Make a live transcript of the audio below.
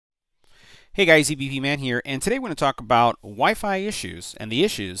Hey guys, EBPMAN here, and today we're going to talk about Wi-Fi issues and the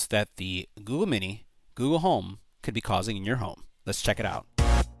issues that the Google Mini, Google Home could be causing in your home. Let's check it out.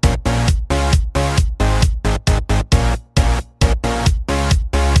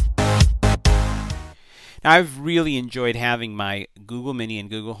 Now, I've really enjoyed having my Google Mini and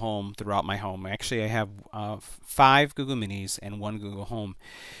Google Home throughout my home. Actually, I have 5 Google Minis and 1 Google Home.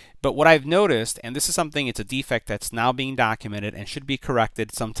 But what I've noticed, and this is something, it's a defect that's now being documented and should be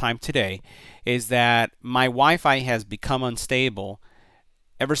corrected sometime today, is that my Wi-Fi has become unstable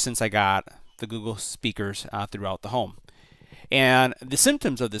ever since I got the Google speakers throughout the home. And the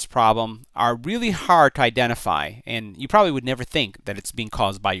symptoms of this problem are really hard to identify, and you probably would never think that it's being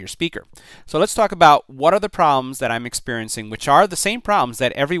caused by your speaker. So let's talk about what are the problems that I'm experiencing, which are the same problems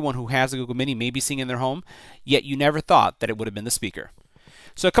that everyone who has a Google Mini may be seeing in their home, yet you never thought that it would have been the speaker.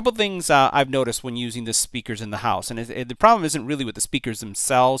 So a couple things I've noticed when using the speakers in the house, and the problem isn't really with the speakers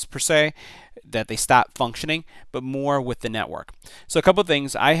themselves per se, that they stop functioning, but more with the network. So a couple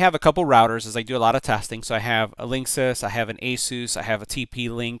things, I have a couple routers as I do a lot of testing. So I have a Linksys, I have an Asus, I have a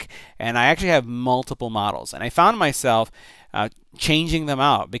TP-Link, and I actually have multiple models. And I found myself changing them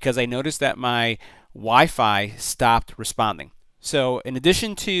out because I noticed that my Wi-Fi stopped responding. So in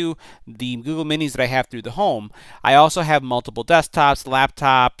addition to the Google Minis that I have through the home, I also have multiple desktops,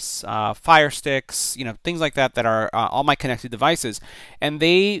 laptops, Fire Sticks, things like that that are all my connected devices. And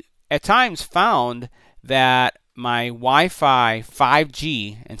they at times found that my Wi-Fi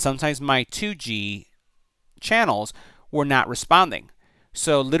 5G and sometimes my 2G channels were not responding.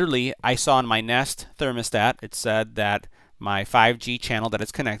 So literally I saw in my Nest thermostat, it said that my 5G channel that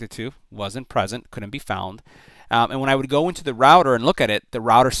it's connected to wasn't present, couldn't be found. And when I would go into the router and look at it, the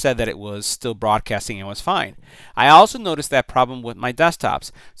router said that it was still broadcasting and was fine. I also noticed that problem with my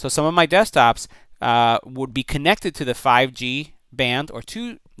desktops. So some of my desktops would be connected to the 5G band or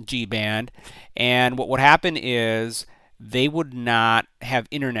 2G band, and what would happen is they would not have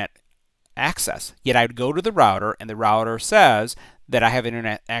internet access. Yet I would go to the router, and the router says that I have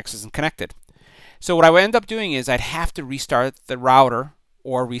internet access and connected. So what I would end up doing is I'd have to restart the router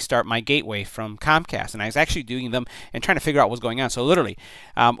or restart my gateway from Comcast. And I was actually doing them and trying to figure out what's going on. So literally,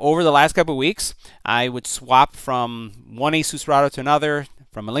 over the last couple of weeks, I would swap from one Asus router to another,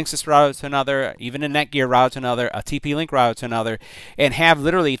 from a Linksys router to another, even a Netgear router to another, a TP-Link router to another, and have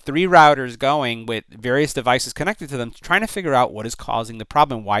literally 3 routers going with various devices connected to them, trying to figure out what is causing the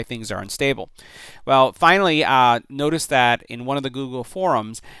problem, why things are unstable. Well, finally, noticed that in one of the Google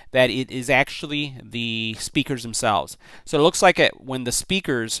forums that it is actually the speakers themselves. So it looks like when the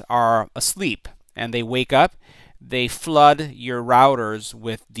speakers are asleep and they wake up, they flood your routers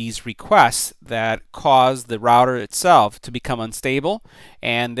with these requests that cause the router itself to become unstable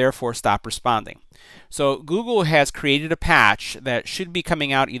and therefore stop responding. So Google has created a patch that should be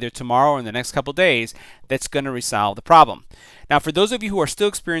coming out either tomorrow or in the next couple days that's going to resolve the problem. Now, for those of you who are still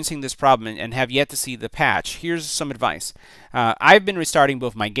experiencing this problem and have yet to see the patch, here's some advice. I've been restarting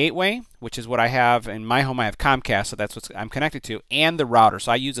both my gateway, which is what I have in my home. I have Comcast, so that's what I'm connected to, and the router.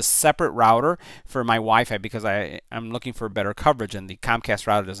 So I use a separate router for my Wi-Fi because I'm looking for better coverage, and the Comcast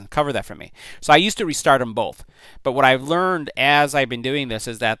router doesn't cover that for me. So I used to restart them both. But what I've learned as I've been doing this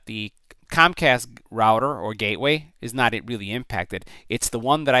is that the Comcast router or gateway is not really impacted. It's the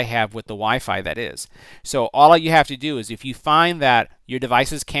one that I have with the Wi-Fi that is. So all you have to do is if you find that your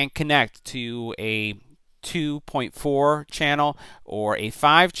devices can't connect to a 2.4 channel or a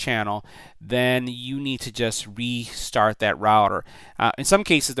 5 channel, then you need to just restart that router. In some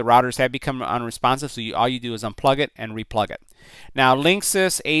cases, the routers have become unresponsive, so all you do is unplug it and replug it. Now,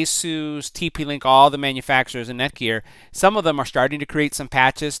 Linksys, Asus, TP-Link, all the manufacturers in Netgear, some of them are starting to create some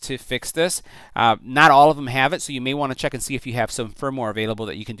patches to fix this. Not all of them have it, so you may want to check and see if you have some firmware available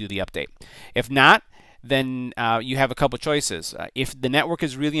that you can do the update. If not, then you have a couple choices. If the network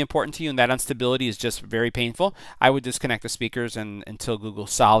is really important to you and that instability is just very painful, I would disconnect the speakers until Google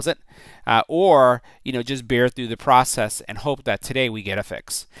solves it. Or just bear through the process and hope that today we get a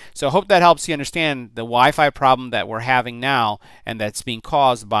fix. So I hope that helps you understand the Wi-Fi problem that we're having now and that's being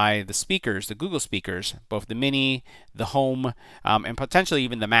caused by the speakers, the Google speakers, both the Mini, the Home, and potentially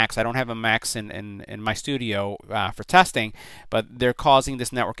even the Max. I don't have a Max in my studio for testing, but they're causing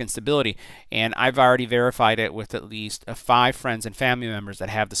this network instability. And I've already verified it with at least 5 friends and family members that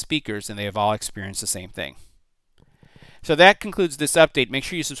have the speakers, and they have all experienced the same thing. So that concludes this update. Make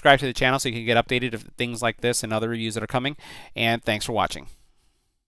sure you subscribe to the channel so you can get updated of things like this and other reviews that are coming. And thanks for watching.